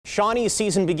Shawnee's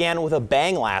season began with a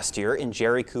bang last year in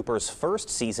Jerry Cooper's first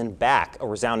season back. A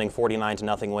resounding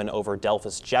 49-0 win over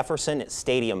Delphos Jefferson at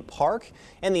Stadium Park,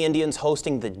 and the Indians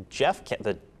hosting the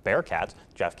Bearcats.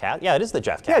 Yeah, it is the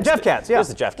Jeff Cats. Yeah, Jeff Cats. Yeah, it is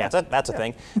the Jeff Cats. That's a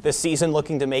thing. This season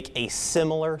looking to make a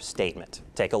similar statement.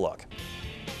 Take a look.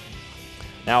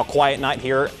 Now a quiet night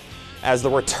here as the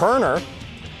returner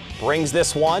brings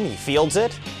this one. He fields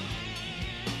it.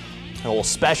 A little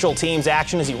special teams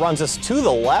action as he runs us to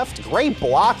the left. Great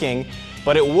blocking,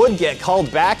 but it would get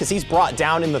called back as he's brought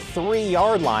down in the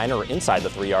 3-yard line, or inside the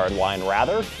 3-yard line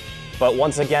rather. But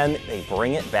once again, they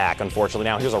bring it back, unfortunately.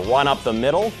 Now here's a run up the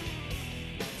middle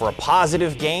for a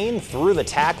positive gain through the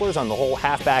tacklers on the whole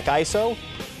halfback ISO,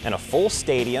 and a full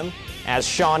stadium as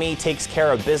Shawnee takes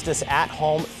care of business at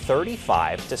home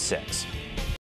 35-6.